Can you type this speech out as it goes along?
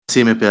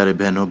मसीह में प्यारे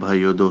बहनों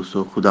भाइयों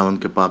दोस्तों,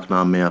 खुदावंद के पाक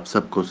नाम में आप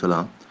सबको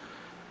सलाम।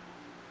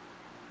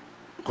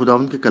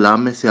 खुदावंद के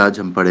कलाम में से आज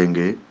हम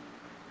पढ़ेंगे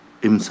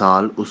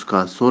इमसाल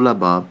उसका 16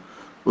 बाब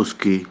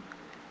उसकी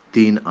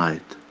 3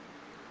 आयत।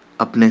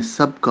 अपने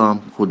सब काम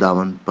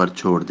खुदावंद पर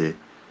छोड़ दे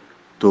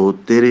तो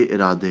तेरे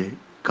इरादे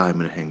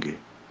कायम रहेंगे।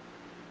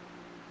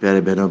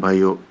 प्यारे बहनों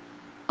भाइयों,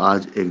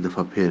 आज एक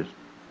दफ़ा फिर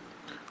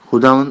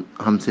खुदावंद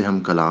हमसे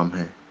हम कलाम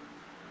है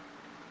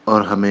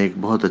और हमें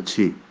एक बहुत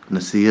अच्छी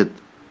नसीहत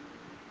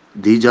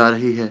दी जा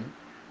रही है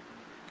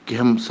कि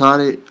हम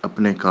सारे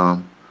अपने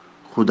काम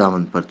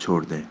खुदावंद पर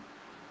छोड़ दें,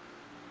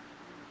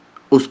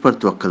 उस पर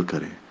तवक्कल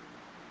करें,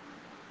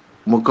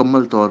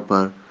 मुकम्मल तौर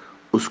पर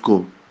उसको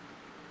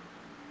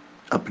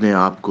अपने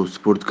आप को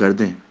सुपुर्द कर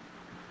दें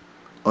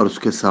और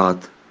उसके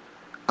साथ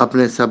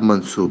अपने सब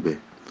मंसूबे,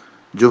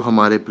 जो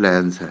हमारे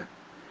प्लान्स हैं,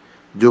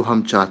 जो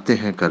हम चाहते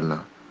हैं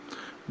करना,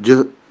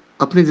 जो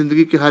अपनी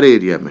ज़िंदगी के हर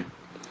एरिया में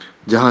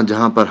जहाँ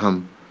जहाँ पर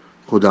हम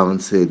खुदावंद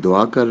से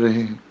दुआ कर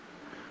रहे हैं,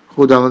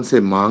 खुदावंद से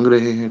मांग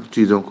रहे हैं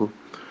चीज़ों को,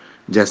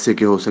 जैसे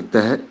कि हो सकता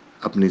है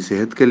अपनी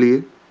सेहत के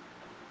लिए,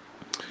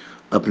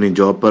 अपनी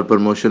जॉब पर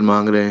प्रमोशन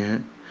मांग रहे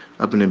हैं,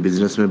 अपने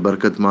बिजनेस में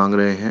बरकत मांग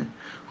रहे हैं,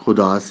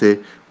 खुदा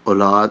से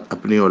औलाद,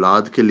 अपनी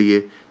औलाद के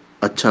लिए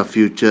अच्छा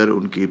फ्यूचर,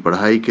 उनकी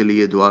पढ़ाई के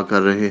लिए दुआ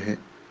कर रहे हैं,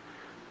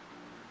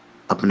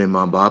 अपने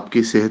माँ बाप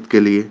की सेहत के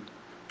लिए,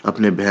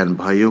 अपने बहन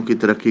भाइयों की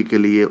तरक्की के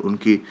लिए,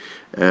 उनकी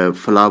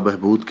फलाह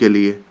बहबूद के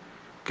लिए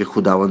कि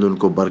खुदावंद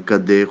उनको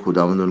बरकत दे,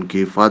 खुदावंद उनकी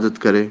हिफाजत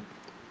करे।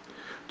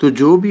 तो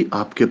जो भी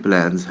आपके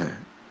प्लान्स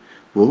हैं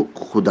वो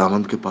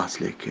खुदावंद के पास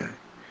लेके आए,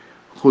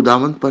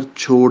 खुदावंद पर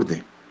छोड़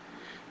दें।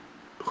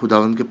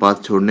 खुदावंद के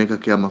पास छोड़ने का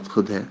क्या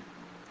मकसद है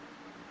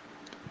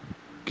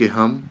कि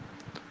हम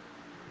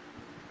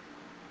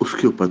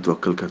उसके ऊपर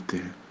तवक्कल करते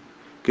हैं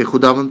कि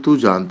खुदावंद तू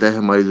जानता है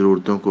हमारी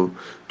ज़रूरतों को,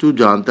 तू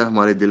जानता है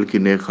हमारे दिल की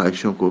नेक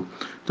ख्वाहिशों को,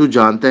 तू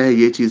जानता है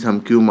ये चीज़ हम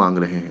क्यों मांग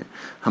रहे हैं,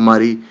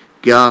 हमारी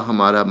क्या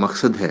हमारा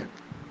मकसद है।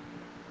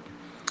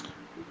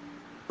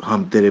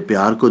 हम तेरे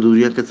प्यार को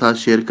दुनिया के साथ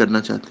शेयर करना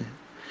चाहते हैं,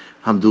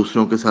 हम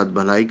दूसरों के साथ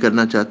भलाई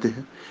करना चाहते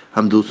हैं,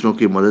 हम दूसरों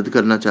की मदद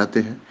करना चाहते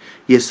हैं।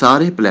 ये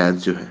सारे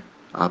प्लान्स जो हैं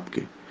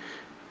आपके,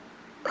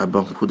 अब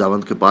हम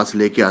खुदावंद के पास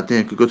लेके आते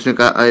हैं क्योंकि उसने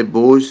कहा, आए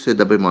बोझ से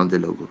दबे मांदे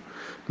लोगों,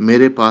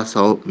 मेरे पास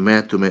आओ,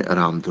 मैं तुम्हें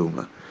आराम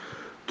दूंगा।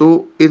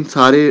 तो इन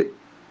सारे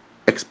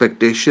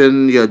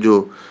एक्सपेक्टेशन या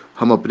जो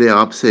हम अपने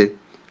आप से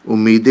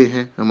उम्मीदें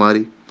हैं,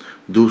 हमारी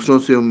दूसरों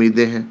से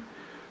उम्मीदें हैं,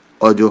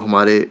 और जो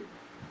हमारे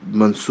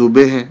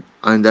मंसूबे हैं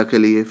आइंदा के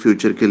लिए,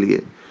 फ्यूचर के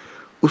लिए,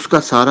 उसका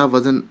सारा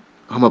वज़न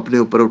हम अपने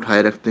ऊपर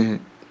उठाए रखते हैं।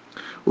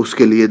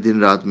 उसके लिए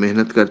दिन रात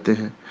मेहनत करते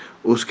हैं,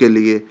 उसके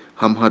लिए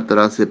हम हर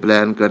तरह से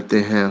प्लान करते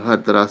हैं, हर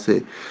तरह से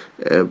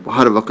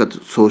हर वक्त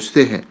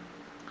सोचते हैं।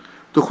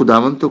 तो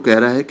खुदावंद तो कह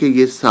रहा है कि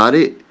ये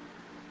सारे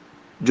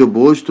जो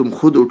बोझ तुम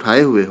खुद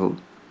उठाए हुए हो,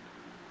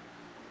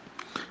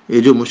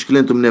 ये जो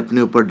मुश्किलें तुमने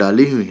अपने ऊपर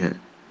डाली हुई हैं,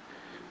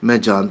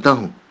 मैं जानता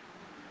हूँ,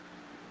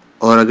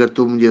 और अगर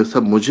तुम ये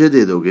सब मुझे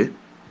दे दोगे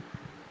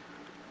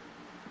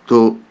तो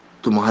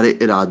तुम्हारे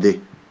इरादे,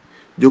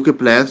 जो कि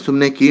प्लान्स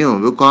तुमने किए हों,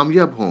 वो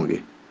कामयाब होंगे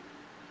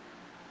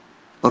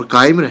और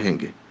कायम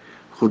रहेंगे।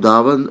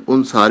 खुदावंद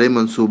उन सारे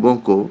मंसूबों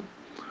को,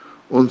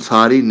 उन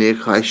सारी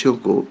नेक ख्वाहिशों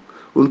को,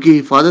 उनकी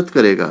हिफाजत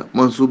करेगा।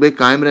 मंसूबे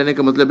कायम रहने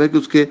का मतलब है कि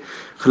उसके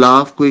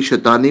खिलाफ कोई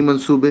शैतानी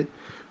मंसूबे,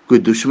 कोई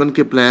दुश्मन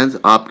के प्लान्स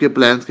आपके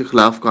प्लान्स के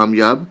खिलाफ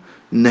कामयाब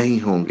नहीं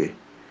होंगे।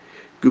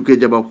 क्योंकि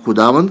जब आप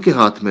खुदावंद के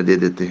हाथ में दे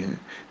देते हैं,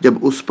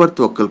 जब उस पर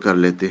तवक्कल कर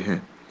लेते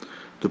हैं,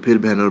 तो फिर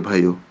बहनों और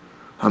भाइयों,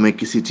 हमें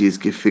किसी चीज़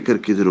की फ़िक्र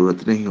की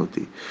ज़रूरत नहीं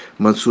होती।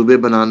 मंसूबे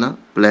बनाना,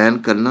 प्लान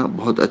करना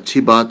बहुत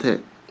अच्छी बात है,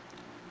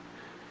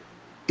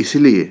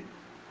 इसलिए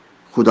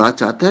खुदा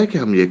चाहता है कि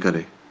हम ये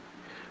करें,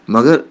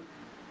 मगर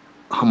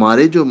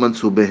हमारे जो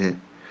मंसूबे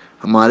हैं,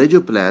 हमारे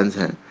जो प्लान्स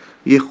हैं,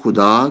 ये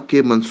खुदा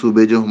के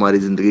मंसूबे जो हमारी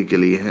ज़िंदगी के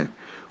लिए हैं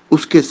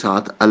उसके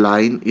साथ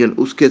अलाइन या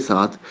उसके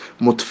साथ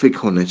मुत्फिक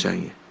होने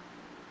चाहिए।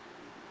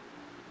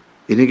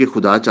 यानी कि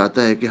खुदा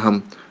चाहता है कि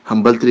हम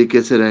हम्बल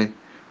तरीके से रहें,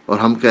 और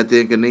हम कहते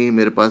हैं कि नहीं,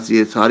 मेरे पास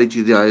ये सारी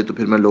चीज़ें आए तो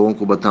फिर मैं लोगों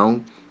को बताऊं,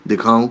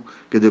 दिखाऊं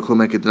कि देखो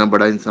मैं कितना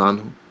बड़ा इंसान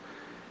हूं।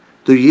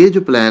 तो ये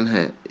जो प्लान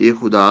है, ये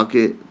खुदा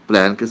के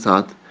प्लान के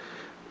साथ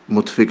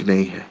मुत्फिक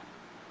नहीं है।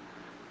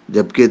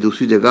 जबकि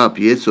दूसरी जगह आप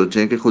ये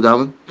सोचें कि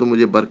खुदावंद तो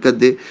मुझे बरकत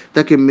दे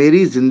ताकि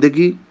मेरी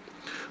ज़िंदगी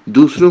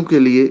दूसरों के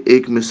लिए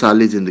एक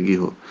मिसाली ज़िंदगी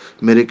हो,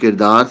 मेरे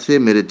किरदार से,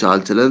 मेरे चाल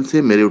चलन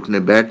से, मेरे उठने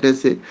बैठने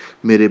से,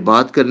 मेरे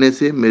बात करने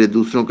से, मेरे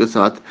दूसरों के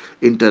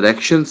साथ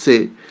इंटरेक्शन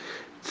से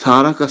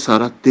सारा का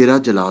सारा तेरा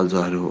जलाल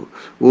ज़ाहिर हो।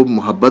 वो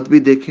मोहब्बत भी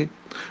देखें,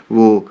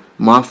 वो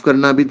माफ़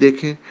करना भी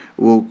देखें,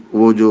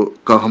 वो जो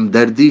का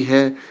हमदर्दी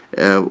है,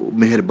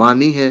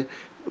 मेहरबानी है,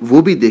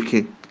 वो भी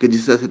देखें कि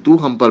जिस तरह से तू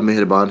हम पर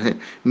मेहरबान है,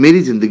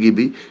 मेरी ज़िंदगी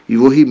भी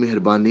वही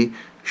मेहरबानी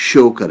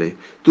शो करे।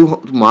 तू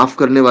माफ़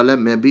करने वाला है,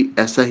 मैं भी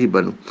ऐसा ही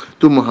बनूं।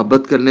 तू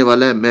मोहब्बत करने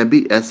वाला है, मैं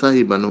भी ऐसा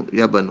ही बनूं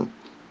या बनूं।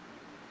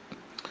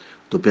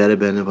 तो प्यारे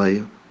बहनों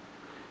भाइयों,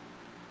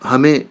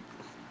 हमें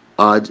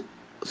आज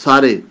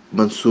सारे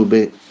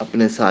मंसूबे,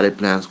 अपने सारे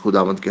प्लान्स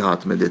खुदावंद के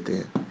हाथ में देते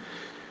हैं।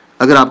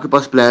 اگر آپ کے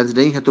پاس پلانز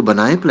نہیں ہیں تو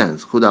بنائیں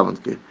پلانز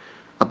خداوند کے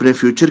اپنے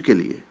فیوچر کے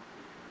لیے،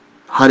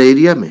 ہر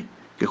ایریا میں،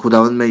 کہ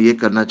خداوند میں یہ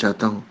کرنا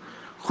چاہتا ہوں.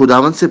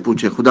 خداوند سے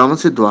پوچھیں، خداوند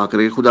سے دعا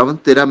کریں، خداوند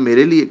تیرا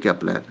میرے لیے کیا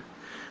پلان ہے،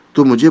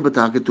 تو مجھے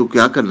بتا کہ تو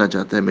کیا کرنا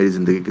چاہتا ہے میری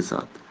زندگی کے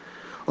ساتھ.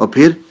 اور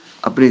پھر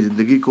اپنی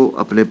زندگی کو،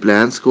 اپنے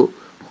پلانز کو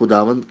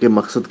خداوند کے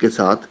مقصد کے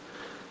ساتھ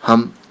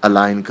ہم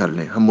الائن کر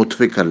لیں، ہم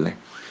متفق کر لیں.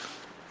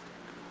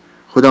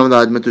 خداوند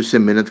آج میں تجھ سے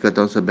محنت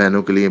کرتا ہوں سب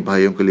بہنوں کے لیے،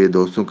 بھائیوں کے لیے،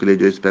 دوستوں کے لیے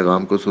جو اس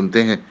پیغام کو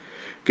سنتے ہیں،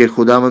 کہ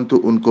خداوند تو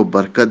ان کو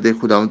برکت دے،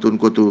 خداوند تو ان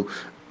کو تو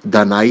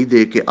دانائی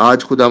دے، کہ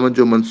آج خداوند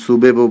جو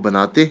منصوبے وہ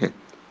بناتے ہیں،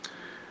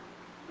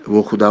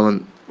 وہ خداوند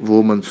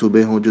وہ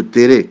منصوبے ہوں جو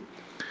تیرے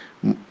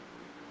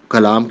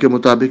کلام کے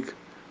مطابق،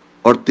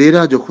 اور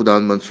تیرا جو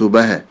خداوند منصوبہ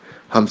ہے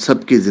ہم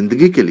سب کی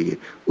زندگی کے لیے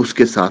اس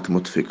کے ساتھ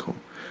متفق ہوں.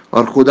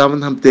 اور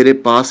خداوند ہم تیرے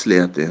پاس لے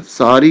آتے ہیں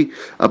ساری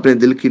اپنے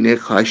دل کی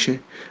نیک خواہشیں،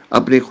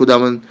 اپنے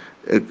خداوند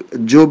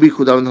جو بھی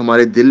خداوند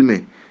ہمارے دل میں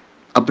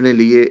اپنے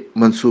لیے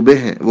منصوبے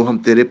ہیں وہ ہم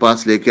تیرے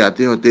پاس لے کے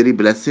آتے ہیں، اور تیری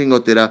بلیسنگ اور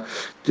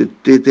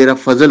تیرا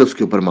فضل اس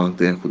کے اوپر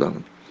مانگتے ہیں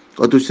خداوند،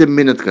 اور تجھ سے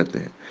محنت کرتے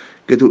ہیں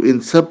کہ تو ان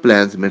سب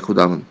پلانز میں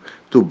خداوند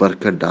تو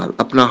برکت ڈال،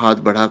 اپنا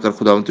ہاتھ بڑھا کر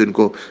خداوند تو ان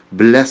کو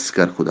بلیس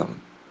کر خداوند،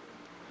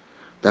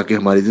 تاکہ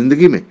ہماری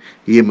زندگی میں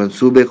یہ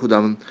منصوبے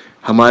خداوند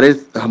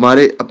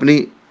ہمارے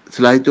اپنی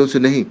صلاحیتوں سے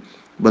نہیں،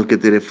 بلکہ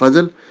تیرے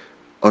فضل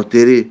اور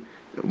تیری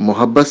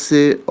محبت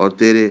سے اور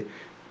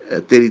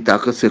تیری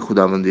طاقت سے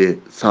خداوند یہ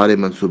سارے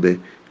منصوبے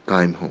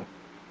قائم ہوں.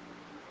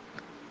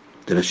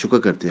 تیرا شکر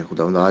کرتے ہیں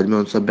خداوند. آج میں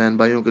ان سب بہن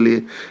بھائیوں کے لیے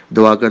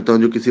دعا کرتا ہوں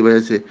جو کسی وجہ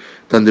سے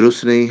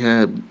تندرست نہیں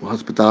ہیں،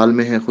 ہسپتال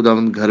میں ہیں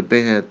خداوند، گھر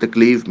پہ ہیں،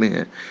 تکلیف میں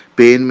ہیں،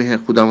 پین میں ہیں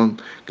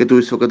خداوند، کہ تو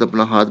اس وقت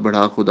اپنا ہاتھ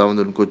بڑھا خداوند،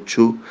 ان کو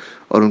چھو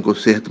اور ان کو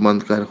صحت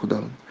مند کر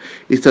خداوند.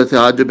 اس طرح سے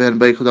آج جو بہن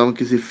بھائی خداوند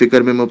کسی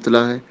فکر میں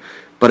مبتلا ہے،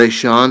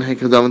 پریشان ہے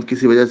خداوند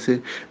کسی وجہ سے،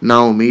 نا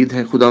امید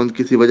ہے خداوند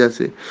کسی وجہ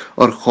سے،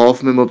 اور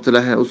خوف میں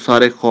مبتلا ہے، اس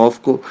سارے خوف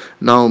کو،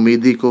 نا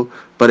امیدی کو،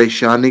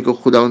 پریشانی کو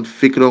خداوند،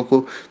 فکروں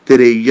کو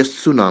تیرے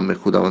یسوع نام میں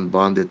خداوند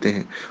باندھ دیتے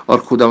ہیں، اور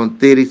خداوند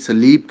تیری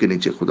صلیب کے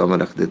نیچے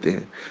خداوند رکھ دیتے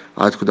ہیں.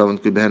 آج خداوند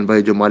کے بہن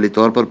بھائی جو مالی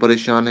طور پر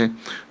پریشان ہیں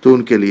تو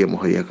ان کے لیے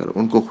مہیا کر،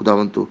 ان کو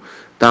خداوند تو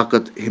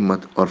طاقت،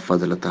 ہمت اور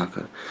فضل عطا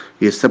کر.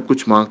 یہ سب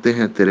کچھ مانگتے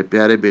ہیں تیرے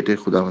پیارے بیٹے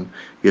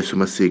خداوند یسوع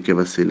مسیح کے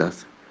وسیلہ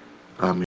سے، آمین.